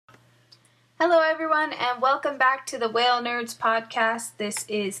Hello, everyone, and welcome back to the Whale Nerds podcast. This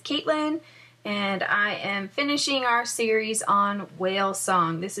is Caitlin, and I am finishing our series on whale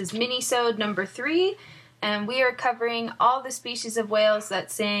song. This is Minisode3, and we are covering all the species of whales that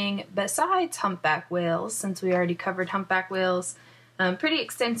sing besides humpback whales, since we already covered humpback whales pretty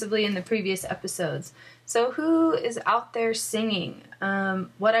extensively in the previous episodes. So who is out there singing?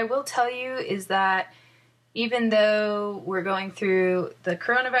 What I will tell you is that even though we're going through the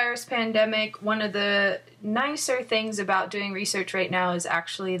coronavirus pandemic, one of the nicer things about doing research right now is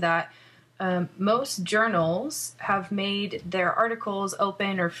actually that most journals have made their articles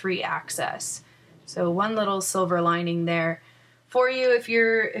open or free access. So one little silver lining there for you if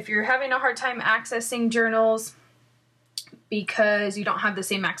you're having a hard time accessing journals because you don't have the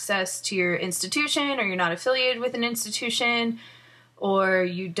same access to your institution, or you're not affiliated with an institution, or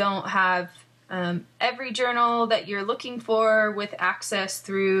you don't have every journal that you're looking for with access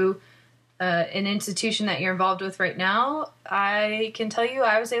through an institution that you're involved with right now. I can tell you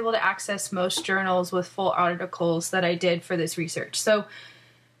I was able to access most journals with full articles that I did for this research. So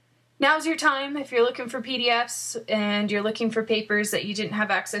now's your time if you're looking for PDFs and you're looking for papers that you didn't have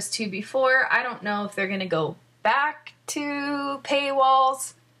access to before. I don't know if they're going to go back to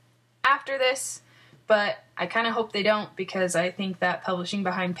paywalls after this, but I kind of hope they don't, because I think that publishing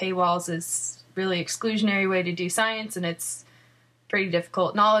behind paywalls is really exclusionary way to do science, and it's pretty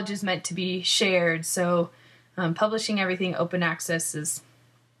difficult. Knowledge is meant to be shared, so publishing everything open access is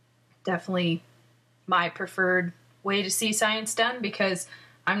definitely my preferred way to see science done, because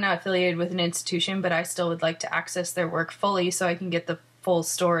I'm not affiliated with an institution, but I still would like to access their work fully so I can get the full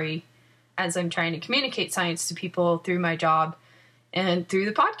story as I'm trying to communicate science to people through my job and through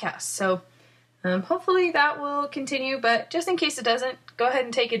the podcast. So hopefully that will continue, but just in case it doesn't, go ahead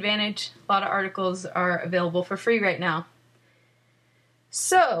and take advantage. A lot of articles are available for free right now.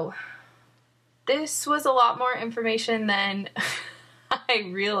 So, this was a lot more information than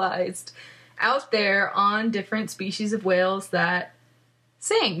I realized out there on different species of whales that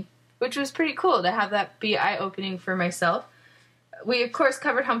sing, which was pretty cool to have that be eye-opening for myself. We, of course,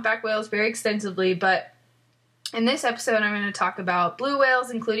 covered humpback whales very extensively, but in this episode, I'm going to talk about blue whales,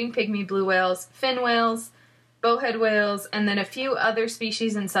 including pygmy blue whales, fin whales, bowhead whales, and then a few other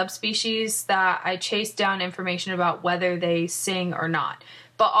species and subspecies that I chased down information about whether they sing or not.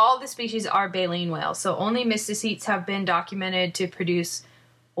 But all the species are baleen whales, so only mysticetes have been documented to produce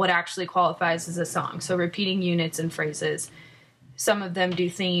what actually qualifies as a song. So repeating units and phrases. Some of them do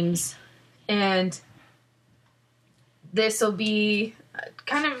themes, and this will be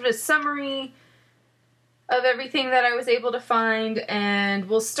kind of a summary of everything that I was able to find, and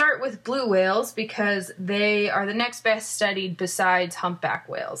we'll start with blue whales because they are the next best studied besides humpback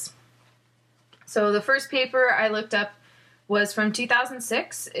whales. So the first paper I looked up was from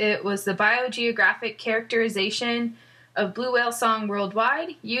 2006. It was the Biogeographic Characterization of Blue Whale Song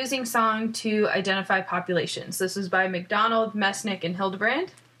Worldwide, Using Song to Identify Populations. This was by McDonald, Mesnick, and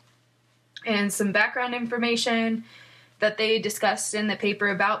Hildebrand. And some background information that they discussed in the paper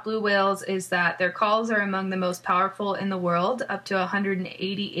about blue whales is that their calls are among the most powerful in the world, up to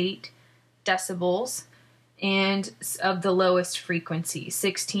 188 decibels, and of the lowest frequency,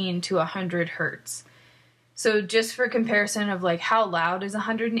 16 to 100 hertz. So just for comparison of like how loud is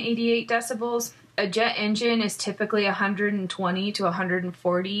 188 decibels, a jet engine is typically 120 to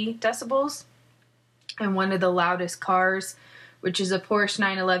 140 decibels, and one of the loudest cars, which is a Porsche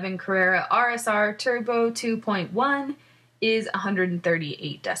 911 Carrera RSR Turbo 2.1, is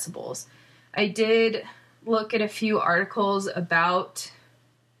 138 decibels. I did look at a few articles about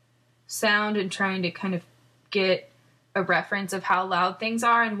sound and trying to kind of get a reference of how loud things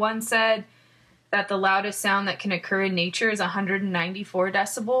are, and one said that the loudest sound that can occur in nature is 194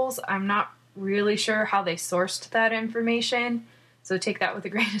 decibels. I'm not really sure how they sourced that information, so take that with a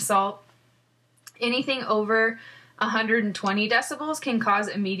grain of salt. Anything over 120 decibels can cause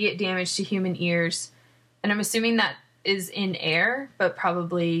immediate damage to human ears, and I'm assuming that is in air, but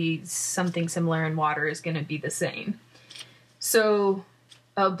probably something similar in water is going to be the same. So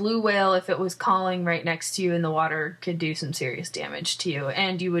a blue whale, if it was calling right next to you in the water, could do some serious damage to you,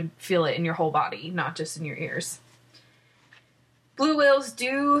 and you would feel it in your whole body, not just in your ears. Blue whales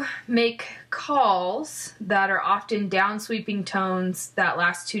do make calls that are often downsweeping tones that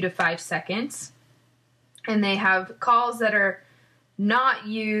last 2 to 5 seconds, and they have calls that are not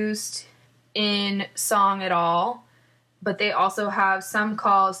used in song at all, but they also have some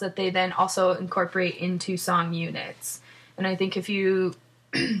calls that they then also incorporate into song units. And I think if you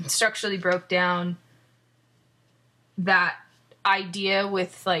structurally broke down that idea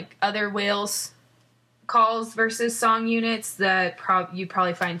with like other whales calls versus song units, that you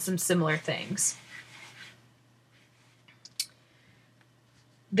probably find some similar things.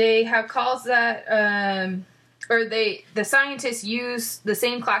 They have calls that, the scientists use the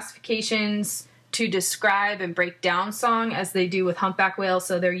same classifications to describe and break down song as they do with humpback whales,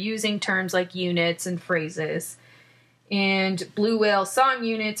 so they're using terms like units and phrases. And blue whale song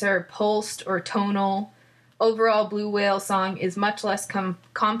units are pulsed or tonal. Overall, blue whale song is much less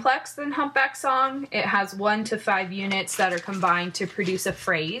complex than humpback song. It has 1 to 5 units that are combined to produce a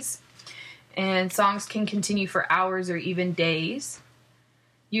phrase. And songs can continue for hours or even days.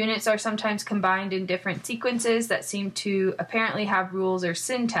 Units are sometimes combined in different sequences that seem to apparently have rules or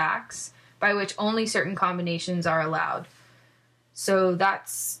syntax by which only certain combinations are allowed. So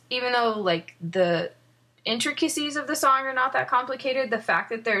that's, even though like the intricacies of the song are not that complicated, the fact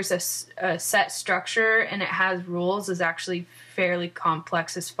that there's a set structure and it has rules is actually fairly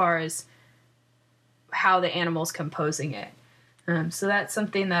complex as far as how the animal's composing it. So that's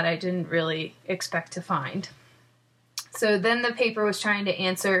something that I didn't really expect to find. So then the paper was trying to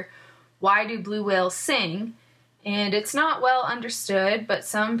answer, why do blue whales sing? And it's not well understood, but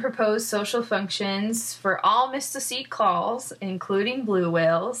some propose social functions for all mysticete calls, including blue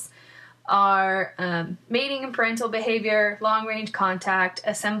whales, are mating and parental behavior, long-range contact,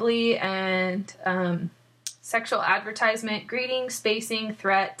 assembly and sexual advertisement, greeting, spacing,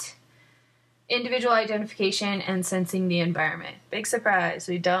 threat, individual identification, and sensing the environment. Big surprise,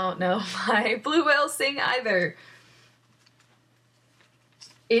 we don't know why blue whales sing either.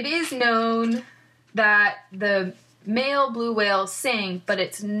 It is known that the male blue whales sing, but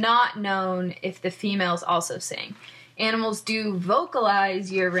it's not known if the females also sing. Animals do vocalize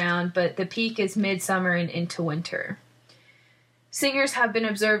year-round, but the peak is midsummer and into winter. Singers have been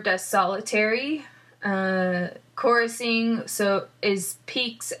observed as solitary. Chorusing is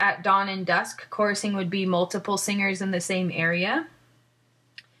peaks at dawn and dusk. Chorusing would be multiple singers in the same area.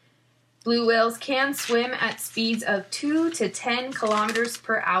 Blue whales can swim at speeds of 2 to 10 kilometers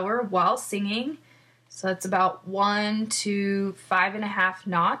per hour while singing. So that's about 1 to 5.5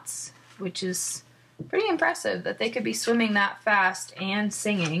 knots, which is pretty impressive that they could be swimming that fast and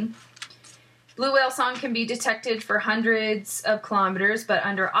singing. Blue whale song can be detected for hundreds of kilometers, but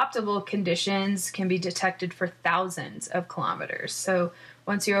under optimal conditions can be detected for thousands of kilometers. So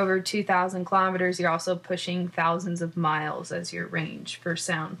once you're over 2,000 kilometers, you're also pushing thousands of miles as your range for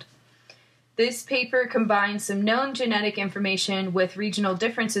sound. This paper combines some known genetic information with regional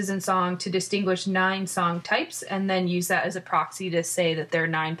differences in song to distinguish 9 song types, and then use that as a proxy to say that there are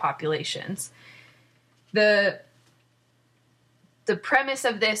 9 populations. The premise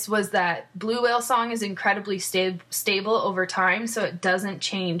of this was that blue whale song is incredibly stable over time, so it doesn't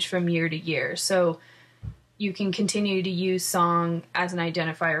change from year to year. So you can continue to use song as an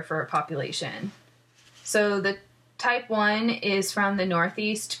identifier for a population. So the type 1 is from the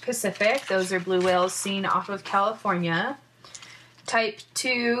Northeast Pacific. Those are blue whales seen off of California. Type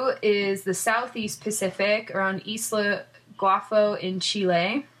 2 is the Southeast Pacific around Isla Guafo in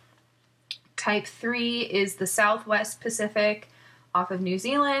Chile. Type 3 is the Southwest Pacific off of New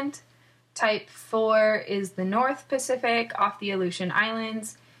Zealand. Type 4 is the North Pacific off the Aleutian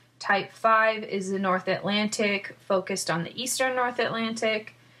Islands. Type 5 is the North Atlantic, focused on the eastern North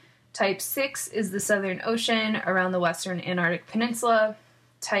Atlantic. Type 6 is the Southern Ocean around the western Antarctic Peninsula.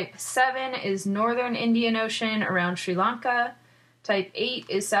 Type 7 is Northern Indian Ocean around Sri Lanka. Type 8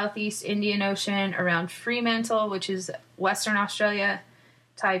 is Southeast Indian Ocean around Fremantle, which is Western Australia.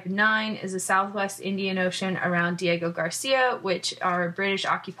 Type 9 is the Southwest Indian Ocean around Diego Garcia, which are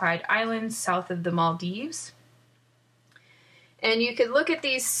British-occupied islands south of the Maldives. And you could look at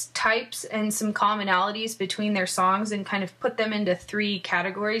these types and some commonalities between their songs and kind of put them into 3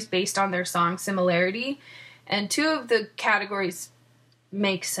 categories based on their song similarity. And 2 of the categories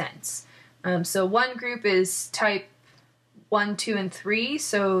make sense. So one group is type 1, 2, and 3.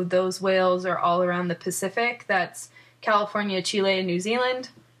 So those whales are all around the Pacific. That's California, Chile, and New Zealand.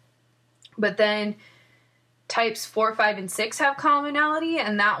 But then types 4, 5, and 6 have commonality,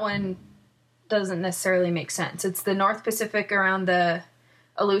 and that one doesn't necessarily make sense. It's the North Pacific around the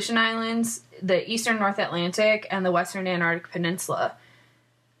Aleutian Islands, the eastern North Atlantic, and the western Antarctic Peninsula.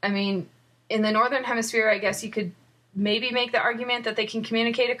 I mean, in the northern hemisphere, I guess you could maybe make the argument that they can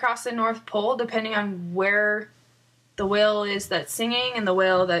communicate across the North Pole depending on where the whale is that's singing and the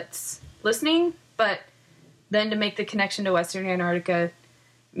whale that's listening, but then to make the connection to western Antarctica,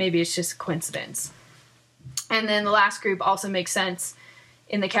 maybe it's just a coincidence. And then the last group also makes sense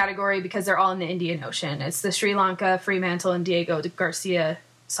in the category because they're all in the Indian Ocean. It's the Sri Lanka, Fremantle, and Diego Garcia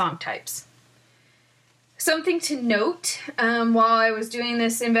song types. Something to note while I was doing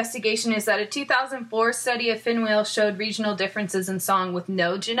this investigation is that a 2004 study of fin whales showed regional differences in song with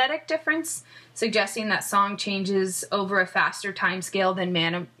no genetic difference, suggesting that song changes over a faster time scale than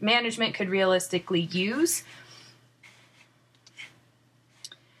management could realistically use.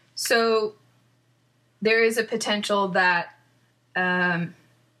 So there is a potential that the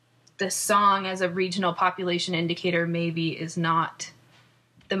song as a regional population indicator maybe is not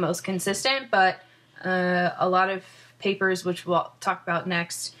the most consistent, but a lot of papers, which we'll talk about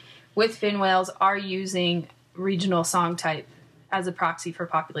next, with fin whales are using regional song type as a proxy for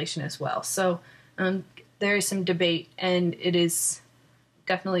population as well. So there is some debate, and it is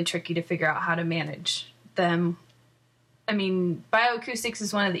definitely tricky to figure out how to manage them. I mean, bioacoustics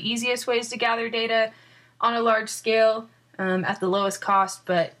is one of the easiest ways to gather data on a large scale at the lowest cost,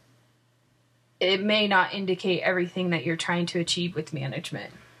 but it may not indicate everything that you're trying to achieve with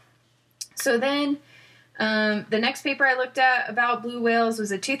management. So then the next paper I looked at about blue whales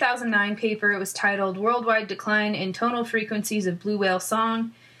was a 2009 paper. It was titled Worldwide Decline in Tonal Frequencies of Blue Whale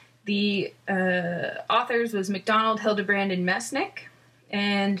Song. The authors was McDonald, Hildebrand, and Mesnick.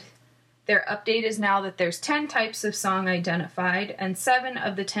 And their update is now that there's 10 types of song identified, and 7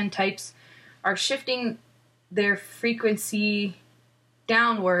 of the 10 types are shifting their frequency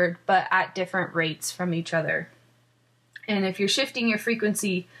downward, but at different rates from each other. And if you're shifting your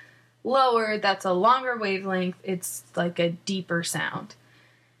frequency lower, that's a longer wavelength. It's like a deeper sound.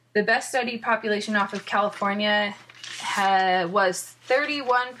 The best studied population off of California was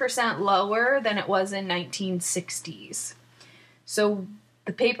 31% lower than it was in 1960s. So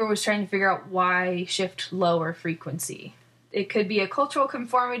the paper was trying to figure out why shift lower frequency. It could be a cultural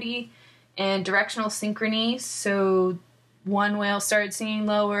conformity and directional synchrony. So one whale started singing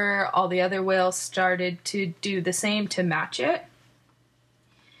lower, all the other whales started to do the same to match it.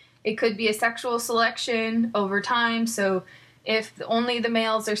 It could be a sexual selection over time. So if only the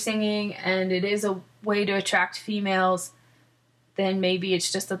males are singing and it is a way to attract females, then maybe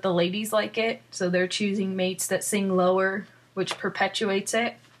it's just that the ladies like it. So they're choosing mates that sing lower, which perpetuates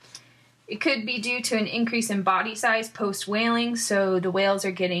it. It could be due to an increase in body size post-whaling. So the whales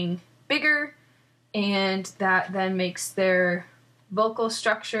are getting bigger, and that then makes their vocal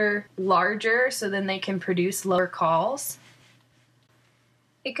structure larger, so then they can produce lower calls.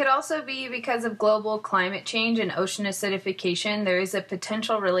 It could also be because of global climate change and ocean acidification. There is a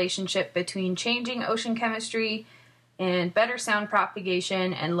potential relationship between changing ocean chemistry and better sound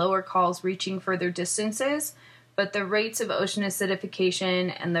propagation and lower calls reaching further distances, but the rates of ocean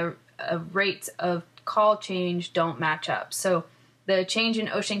acidification and the rates of call change don't match up. So the change in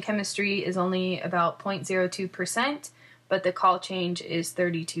ocean chemistry is only about 0.02%, but the call change is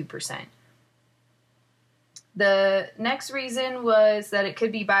 32%. The next reason was that it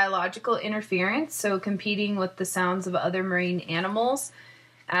could be biological interference, so competing with the sounds of other marine animals.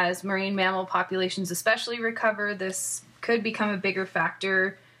 As marine mammal populations especially recover, this could become a bigger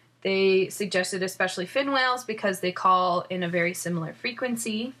factor. They suggested especially fin whales because they call in a very similar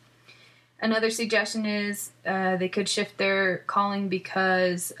frequency. Another suggestion is they could shift their calling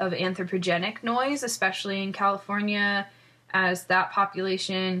because of anthropogenic noise, especially in California, as that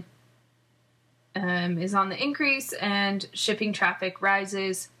population is on the increase and shipping traffic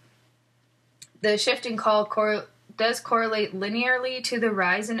rises. The shift in call does correlate linearly to the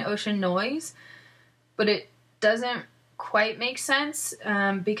rise in ocean noise, but it doesn't quite make sense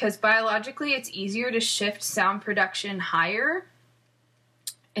because biologically it's easier to shift sound production higher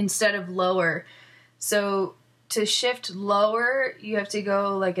instead of lower. So to shift lower, you have to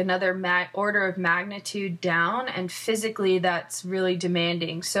go like another order of magnitude down, and physically that's really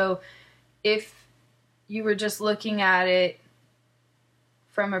demanding. So if you were just looking at it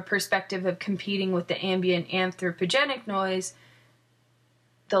from a perspective of competing with the ambient anthropogenic noise,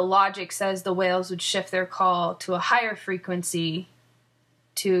 the logic says the whales would shift their call to a higher frequency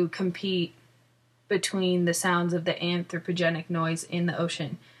to compete between the sounds of the anthropogenic noise in the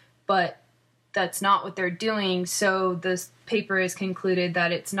ocean. But that's not what they're doing, so this paper has concluded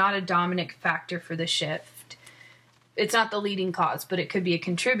that it's not a dominant factor for the shift. It's not the leading cause, but it could be a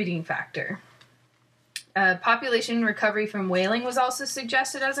contributing factor. Population recovery from whaling was also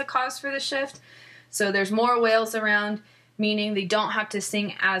suggested as a cause for the shift. So there's more whales around, meaning they don't have to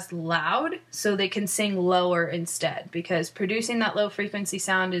sing as loud, so they can sing lower instead, because producing that low frequency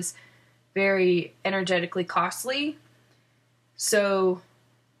sound is very energetically costly. So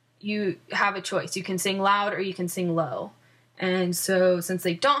you have a choice. You can sing loud or you can sing low. And so since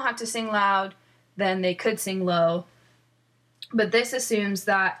they don't have to sing loud, then they could sing low. But this assumes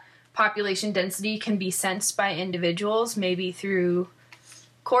that population density can be sensed by individuals, maybe through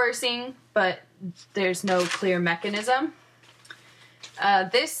chorusing, but there's no clear mechanism.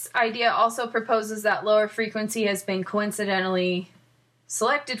 This idea also proposes that lower frequency has been coincidentally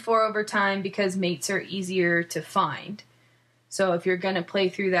selected for over time because mates are easier to find. So if you're going to play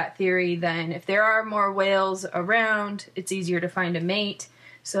through that theory, then if there are more whales around, it's easier to find a mate.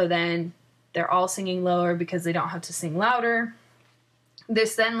 So then they're all singing lower because they don't have to sing louder.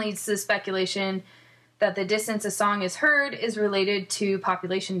 This then leads to the speculation that the distance a song is heard is related to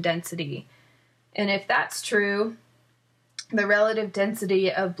population density. And if that's true, the relative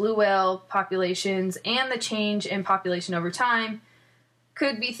density of blue whale populations and the change in population over time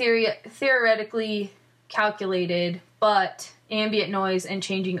could be theoretically calculated, but ambient noise and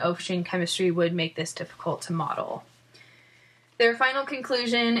changing ocean chemistry would make this difficult to model. Their final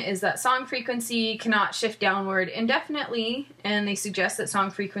conclusion is that song frequency cannot shift downward indefinitely, and they suggest that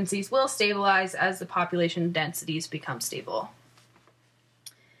song frequencies will stabilize as the population densities become stable.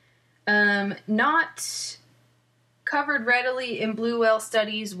 Not covered readily in blue whale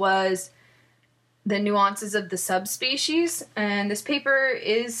studies was the nuances of the subspecies, and this paper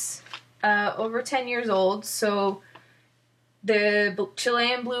is over 10 years old, so the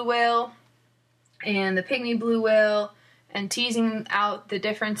Chilean blue whale and the pygmy blue whale and teasing out the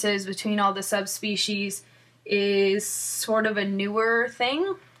differences between all the subspecies is sort of a newer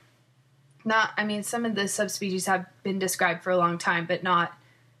thing. Some of the subspecies have been described for a long time, but not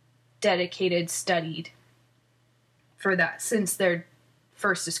dedicated, studied for that since their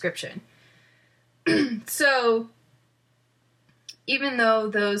first description. So, even though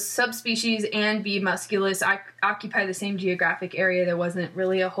those subspecies and B. musculus occupy the same geographic area, there wasn't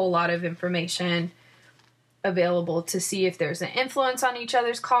really a whole lot of information available to see if there's an influence on each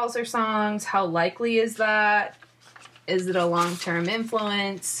other's calls or songs. How likely is that? Is it a long-term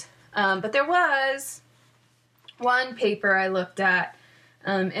influence? But there was one paper I looked at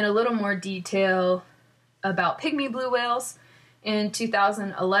in a little more detail about pygmy blue whales in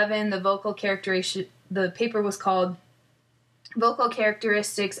 2011. The paper was called Vocal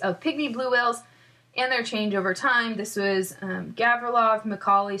Characteristics of Pygmy Blue Whales and Their Change Over Time. This was Gavrilov,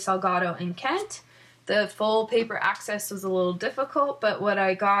 Macaulay, Salgado, and Kent. The full paper access was a little difficult, but what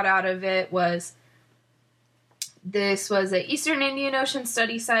I got out of it was this was an Eastern Indian Ocean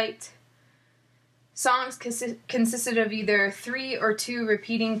study site. Songs consisted of either 3 or 2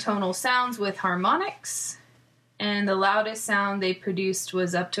 repeating tonal sounds with harmonics, and the loudest sound they produced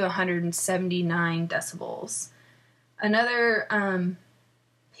was up to 179 decibels. Another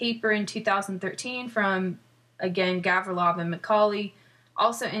paper in 2013 from, again, Gavrilov and Macaulay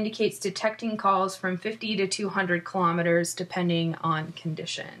also indicates detecting calls from 50 to 200 kilometers depending on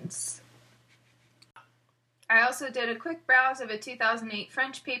conditions. I also did a quick browse of a 2008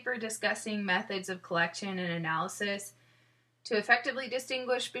 French paper discussing methods of collection and analysis to effectively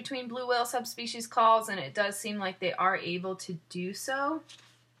distinguish between blue whale subspecies calls, and it does seem like they are able to do so.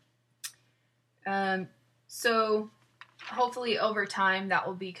 So hopefully over time that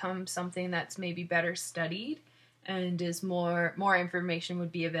will become something that's maybe better studied and is more information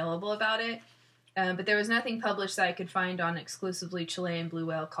would be available about it. But there was nothing published that I could find on exclusively Chilean blue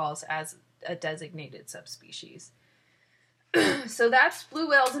whale calls as a designated subspecies. So that's blue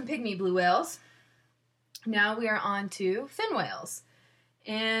whales and pygmy blue whales. Now we are on to fin whales.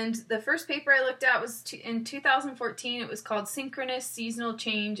 And the first paper I looked at was in 2014. It was called Synchronous Seasonal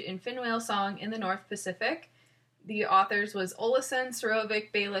Change in Fin Whale Song in the North Pacific. The authors was Olesen,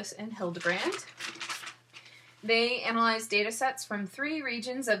 Surovic, Bayless, and Hildebrand. They analyzed data sets from 3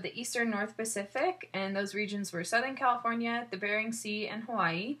 regions of the eastern North Pacific, and those regions were Southern California, the Bering Sea, and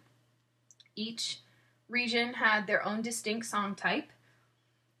Hawaii. Each region had their own distinct song type.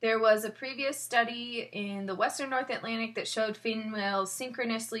 There was a previous study in the western North Atlantic that showed fin whales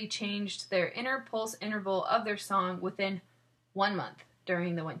synchronously changed their inner pulse interval of their song within 1 month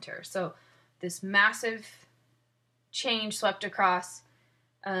during the winter. So this massive change swept across,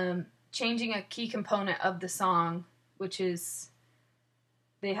 changing a key component of the song, which is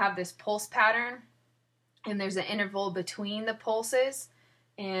they have this pulse pattern, and there's an interval between the pulses,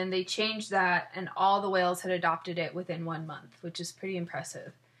 and they changed that, and all the whales had adopted it within 1 month, which is pretty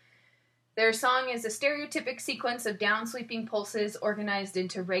impressive. Their song is a stereotypic sequence of down-sweeping pulses organized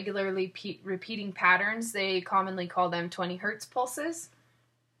into regularly repeating patterns. They commonly call them 20 hertz pulses.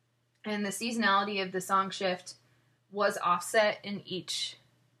 And the seasonality of the song shift was offset in each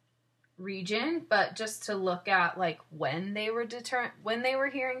region, but just to look at when they were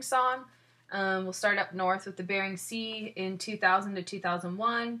hearing song, we'll start up north with the Bering Sea in 2000 to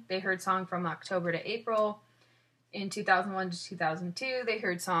 2001. They heard song from October to April. In 2001 to 2002, they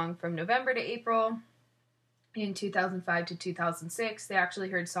heard song from November to April. in 2005 to 2006, they actually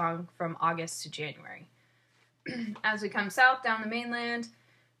heard song from August to January. As we come south down the mainland,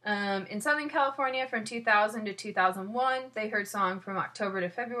 in Southern California from 2000 to 2001, they heard song from October to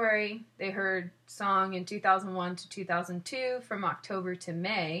February. They heard song in 2001 to 2002 from October to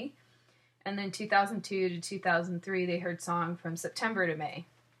May. And then 2002 to 2003, they heard song from September to May.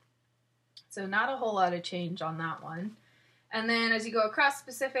 So not a whole lot of change on that one. And then as you go across the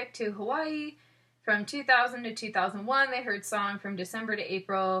Pacific to Hawaii, from 2000 to 2001, they heard song from December to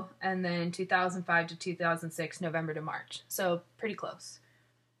April, and then 2005 to 2006, November to March. So pretty close.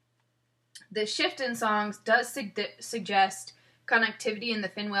 The shift in songs does suggest connectivity in the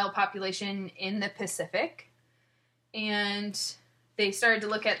fin whale population in the Pacific. And they started to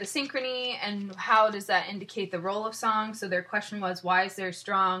look at the synchrony and how does that indicate the role of song. So their question was, why is there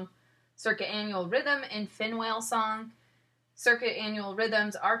strong circannual rhythm in fin whale song? Circannual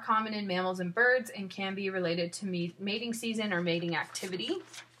rhythms are common in mammals and birds and can be related to mating season or mating activity.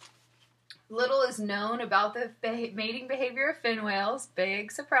 Little is known about the mating behavior of fin whales.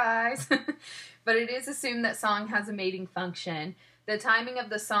 Big surprise. But it is assumed that song has a mating function. The timing of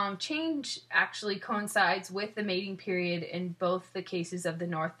the song change actually coincides with the mating period in both the cases of the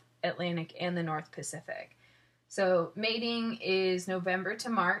North Atlantic and the North Pacific. So mating is November to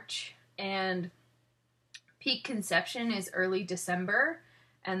March, and peak conception is early December,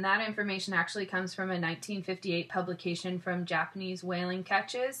 and that information actually comes from a 1958 publication from Japanese whaling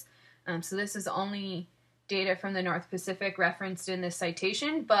catches. So this is only data from the North Pacific referenced in this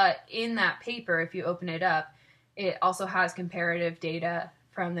citation, but in that paper, if you open it up, it also has comparative data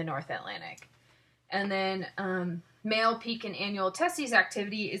from the North Atlantic. And then male peak and annual testes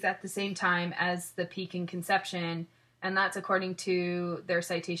activity is at the same time as the peak in conception, and that's according to their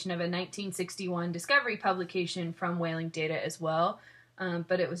citation of a 1961 discovery publication from whaling data as well.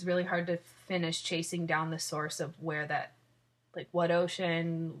 But it was really hard to finish chasing down the source of where that, like what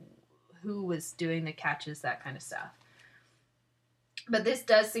ocean, who was doing the catches, that kind of stuff. But this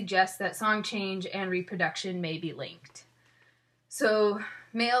does suggest that song change and reproduction may be linked. So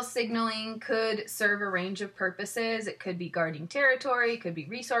male signaling could serve a range of purposes. It could be guarding territory, it could be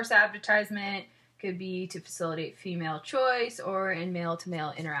resource advertisement, could be to facilitate female choice, or in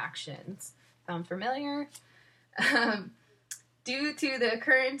male-to-male interactions. Sound familiar? Due to the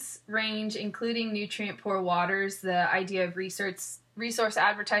occurrence range, including nutrient-poor waters, the idea of resource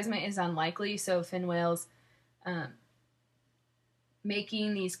advertisement is unlikely. So fin whales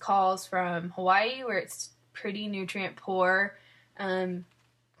making these calls from Hawaii, where it's pretty nutrient-poor,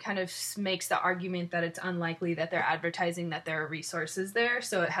 kind of makes the argument that it's unlikely that they're advertising that there are resources there,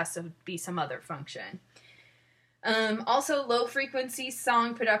 so it has to be some other function. Also, low-frequency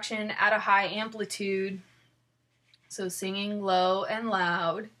song production at a high amplitude, so singing low and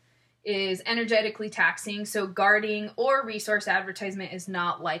loud, is energetically taxing, so guarding or resource advertisement is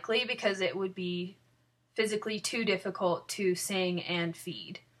not likely because it would be physically too difficult to sing and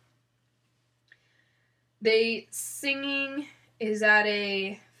feed. Singing is at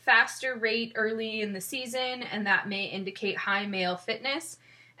a faster rate early in the season, and that may indicate high male fitness,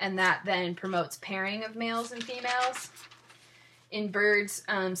 and that then promotes pairing of males and females. In birds,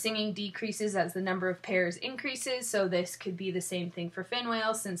 singing decreases as the number of pairs increases, so this could be the same thing for fin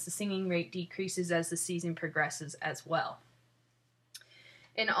whales, since the singing rate decreases as the season progresses as well.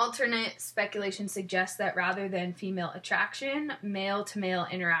 An alternate speculation suggests that rather than female attraction, male-to-male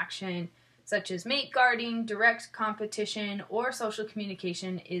interaction, such as mate guarding, direct competition, or social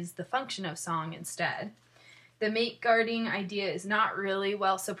communication, is the function of song instead. The mate guarding idea is not really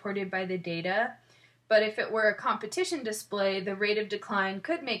well supported by the data, but if it were a competition display, the rate of decline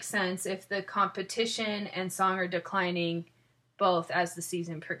could make sense if the competition and song are declining both as the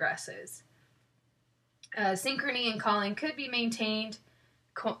season progresses. Synchrony and calling could be maintained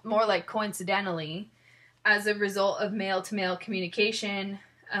more like coincidentally as a result of male-to-male communication,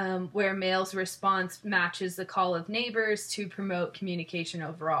 where male's response matches the call of neighbors to promote communication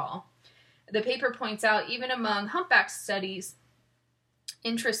overall. The paper points out even among humpback studies,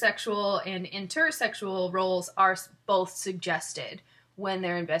 intrasexual and intersexual roles are both suggested when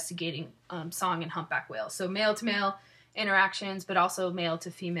they're investigating song in humpback whales. So male-to-male interactions, but also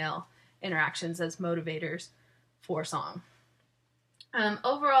male-to-female interactions as motivators for song.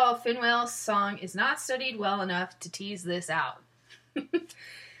 Overall, fin whale song is not studied well enough to tease this out.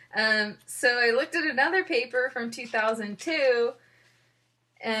 So I looked at another paper from 2002,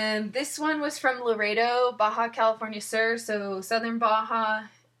 and this one was from Laredo, Baja California Sur, so southern Baja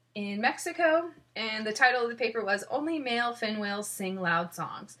in Mexico, and the title of the paper was "Only Male Fin Whales Sing Loud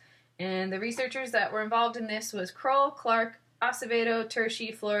Songs." And the researchers that were involved in this was Kroll, Clark, Acevedo,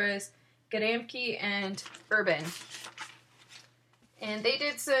 Tershi, Flores, Gadamke and Urban. And they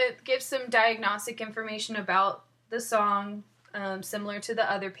did give some diagnostic information about the song, similar to the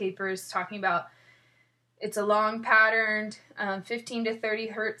other papers, talking about it's a long patterned 15 to 30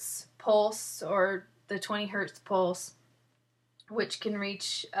 hertz pulse, or the 20 hertz pulse, which can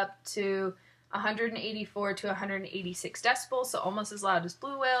reach up to 184 to 186 decibels, so almost as loud as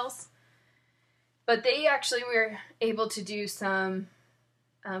blue whales. But they actually were able to do some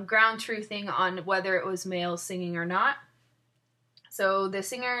ground truthing on whether it was males singing or not. So the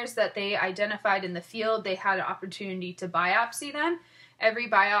singers that they identified in the field, they had an opportunity to biopsy them. Every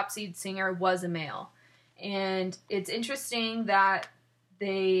biopsied singer was a male. And it's interesting that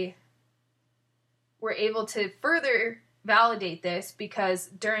they were able to further validate this because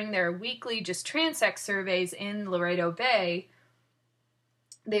during their weekly just transect surveys in Laredo Bay,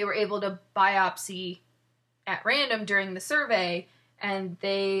 they were able to biopsy at random during the survey, and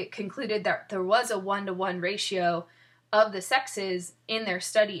they concluded that there was a 1-to-1 ratio of the sexes in their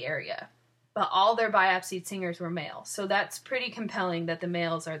study area, but all their biopsied singers were male. So that's pretty compelling that the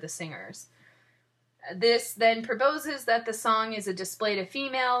males are the singers. This then proposes that the song is a display to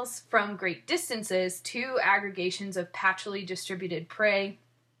females from great distances to aggregations of patchily distributed prey,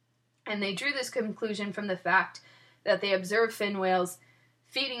 and they drew this conclusion from the fact that they observed fin whales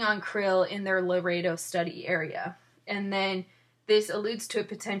feeding on krill in their Laredo study area. And then this alludes to a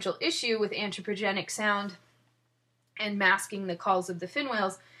potential issue with anthropogenic sound and masking the calls of the fin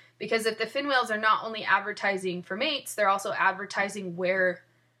whales, because if the fin whales are not only advertising for mates, they're also advertising where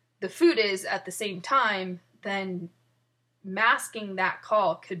the food is at the same time, then masking that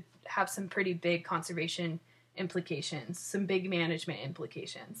call could have some pretty big conservation implications, some big management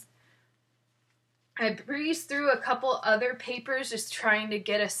implications. I breezed through a couple other papers just trying to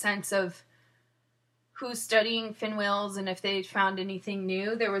get a sense of who's studying fin whales and if they found anything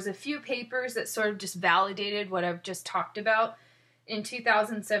new. There was a few papers that sort of just validated what I've just talked about. In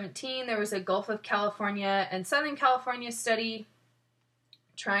 2017, there was a Gulf of California and Southern California study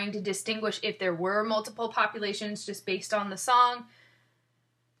trying to distinguish if there were multiple populations just based on the song.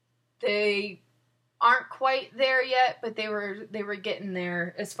 They aren't quite there yet, but they were getting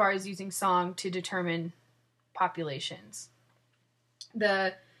there as far as using song to determine populations.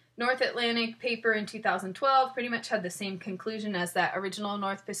 The North Atlantic paper in 2012 pretty much had the same conclusion as that original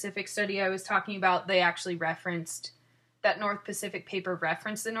North Pacific study I was talking about. They actually referenced that North Pacific paper,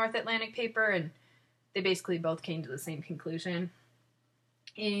 referenced the North Atlantic paper, and they basically both came to the same conclusion.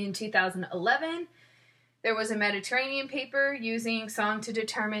 In 2011, there was a Mediterranean paper using song to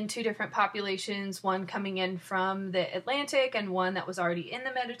determine two different populations, one coming in from the Atlantic and one that was already in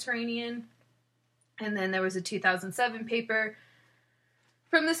the Mediterranean. And then there was a 2007 paper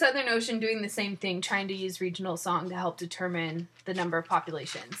from the Southern Ocean doing the same thing, trying to use regional song to help determine the number of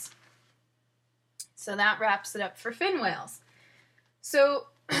populations. So that wraps it up for fin whales. So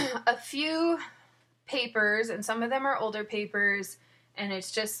a few papers, and some of them are older papers, and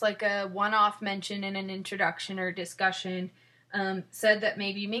it's just like a one-off mention in an introduction or discussion, said that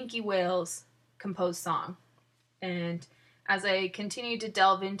maybe minke whales compose song. And as I continued to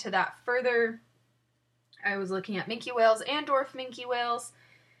delve into that further, I was looking at minke whales and dwarf minke whales,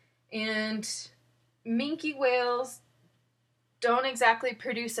 and minke whales don't exactly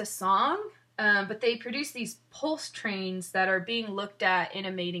produce a song, but they produce these pulse trains that are being looked at in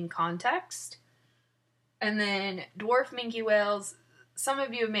a mating context. And then dwarf minke whales, some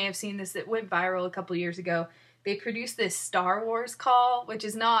of you may have seen this, it went viral a couple years ago. They produce this Star Wars call, which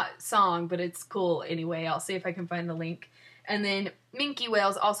is not song, but it's cool anyway. I'll see if I can find the link. And then minke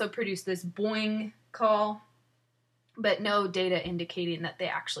whales also produce this boing call, but no data indicating that they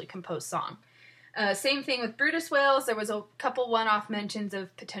actually compose song. Same thing with Brutus whales. There was a couple one-off mentions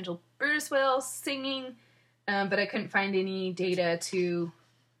of potential Brutus whales singing, but I couldn't find any data to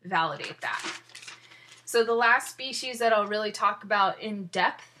validate that. So the last species that I'll really talk about in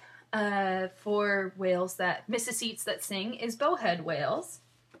depth for whales that, mysticetes that sing, is bowhead whales.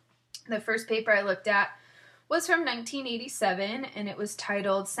 The first paper I looked at was from 1987, and it was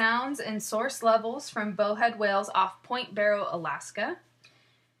titled Sounds and Source Levels from Bowhead Whales off Point Barrow, Alaska.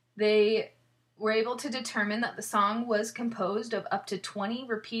 They were able to determine that the song was composed of up to 20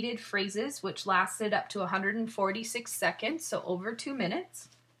 repeated phrases, which lasted up to 146 seconds, so over 2 minutes.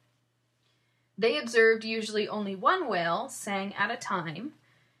 They observed usually only one whale sang at a time.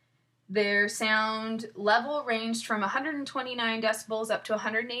 Their sound level ranged from 129 decibels up to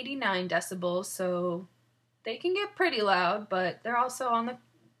 189 decibels, so they can get pretty loud, but they're also on the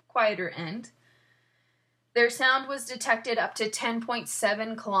quieter end. Their sound was detected up to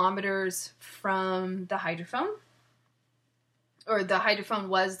 10.7 kilometers from the hydrophone. or the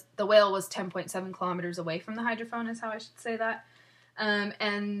whale was 10.7 kilometers away from the hydrophone is how I should say that.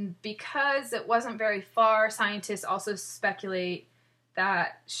 And because it wasn't very far, scientists also speculate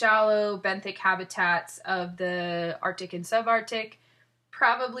that shallow benthic habitats of the Arctic and subarctic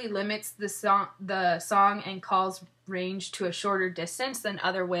probably limits the song and calls range to a shorter distance than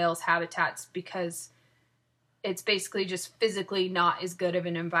other whales' habitats, because it's basically just physically not as good of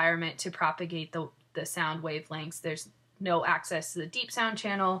an environment to propagate the sound wavelengths. There's no access to the deep sound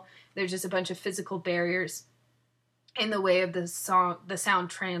channel. There's just a bunch of physical barriers in the way of the sound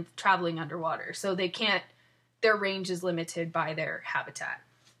traveling underwater. So their range is limited by their habitat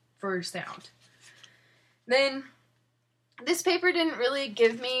for sound. Then this paper didn't really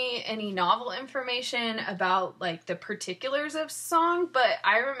give me any novel information about like the particulars of song, but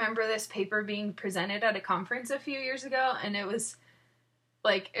I remember this paper being presented at a conference a few years ago, and it was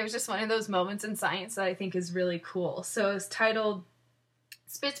just one of those moments in science that I think is really cool. So it's titled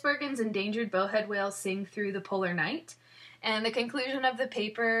Spitsbergen's Endangered Bowhead Whales Sing Through the Polar Night. And the conclusion of the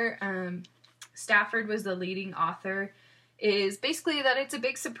paper, Stafford was the leading author, is basically that it's a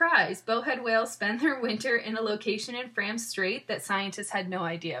big surprise. Bowhead whales spend their winter in a location in Fram Strait that scientists had no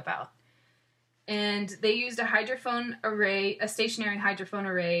idea about. And they used a stationary hydrophone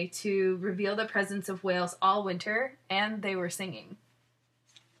array, to reveal the presence of whales all winter, and they were singing.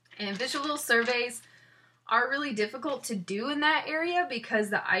 And visual surveys are really difficult to do in that area because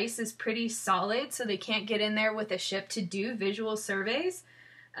the ice is pretty solid, so they can't get in there with a ship to do visual surveys.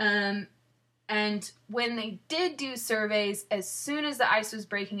 And when they did do surveys, as soon as the ice was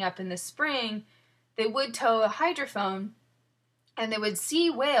breaking up in the spring, they would tow a hydrophone and they would see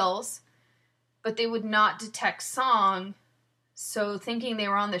whales, but they would not detect song. So thinking they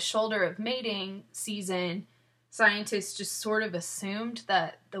were on the shoulder of mating season, scientists just sort of assumed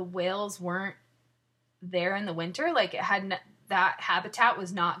that the whales weren't there in the winter. Like that habitat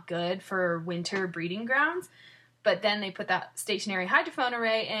was not good for winter breeding grounds. But then they put that stationary hydrophone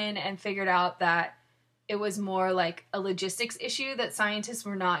array in and figured out that it was more like a logistics issue, that scientists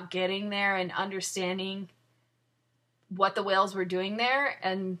were not getting there and understanding what the whales were doing there.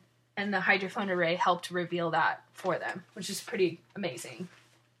 And the hydrophone array helped reveal that for them, which is pretty amazing.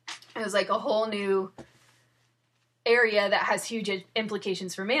 It was like a whole new area that has huge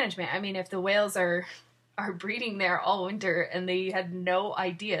implications for management. I mean, if the whales are breeding there all winter and they had no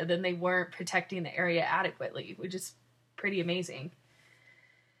idea, then they weren't protecting the area adequately, which is pretty amazing.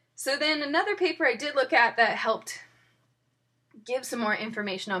 So then another paper I did look at that helped give some more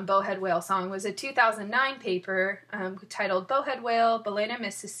information on bowhead whale song was a 2009 paper titled Bowhead Whale, Balena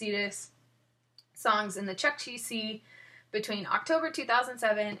mysticetes, Songs in the Chukchi Sea between October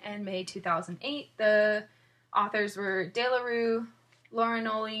 2007 and May 2008. The authors were De La Rue,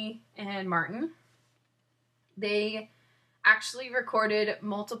 Laurinoli, and Martin. They actually recorded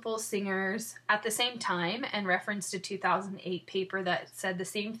multiple singers at the same time and referenced a 2008 paper that said the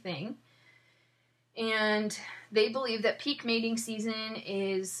same thing. And they believe that peak mating season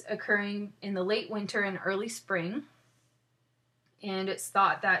is occurring in the late winter and early spring. And it's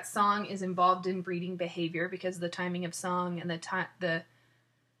thought that song is involved in breeding behavior because of the timing of song and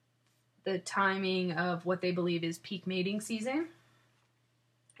the timing of what they believe is peak mating season.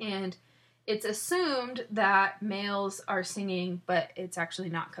 And it's assumed that males are singing, but it's actually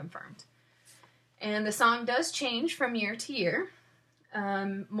not confirmed. And the song does change from year to year.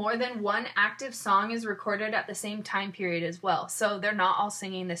 More than one active song is recorded at the same time period as well. So they're not all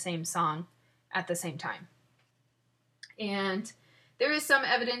singing the same song at the same time. And there is some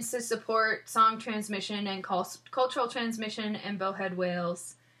evidence to support song transmission and cultural transmission in bowhead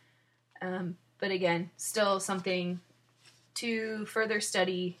whales. But again, still something to further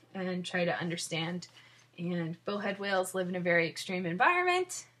study and try to understand. And bowhead whales live in a very extreme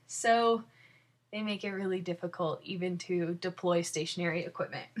environment, so they make it really difficult even to deploy stationary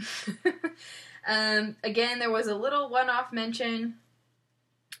equipment. Again, there was a little one-off mention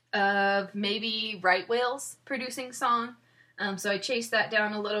of maybe right whales producing song. So I chased that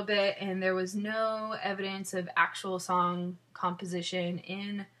down a little bit, and there was no evidence of actual song composition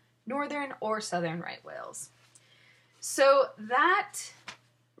in northern or southern right whales. So that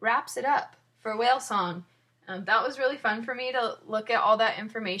wraps it up for whale song. That was really fun for me to look at all that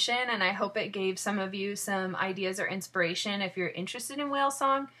information, and I hope it gave some of you some ideas or inspiration if you're interested in whale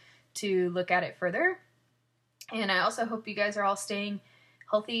song to look at it further. And I also hope you guys are all staying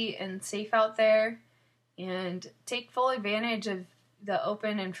healthy and safe out there, and take full advantage of the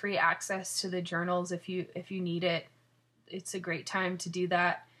open and free access to the journals if you need it. It's a great time to do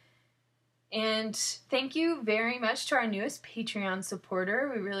that. And thank you very much to our newest Patreon supporter.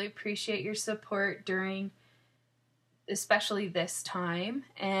 We really appreciate your support during especially this time.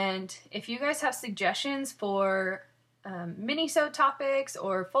 And if you guys have suggestions for minisode topics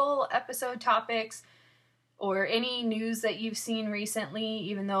or full episode topics, or any news that you've seen recently,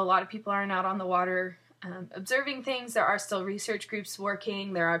 even though a lot of people aren't out on the water observing things, there are still research groups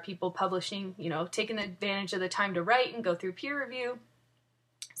working. There are people publishing, taking advantage of the time to write and go through peer review.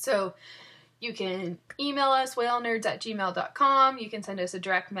 So you can email us, whalenerds@gmail.com. You can send us a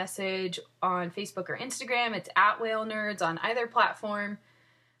direct message on Facebook or Instagram. It's @whalenerds on either platform.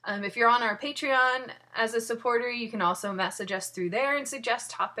 If you're on our Patreon as a supporter, you can also message us through there and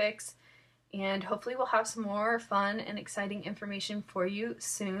suggest topics. And hopefully we'll have some more fun and exciting information for you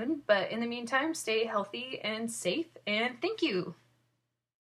soon. But in the meantime, stay healthy and safe, and thank you.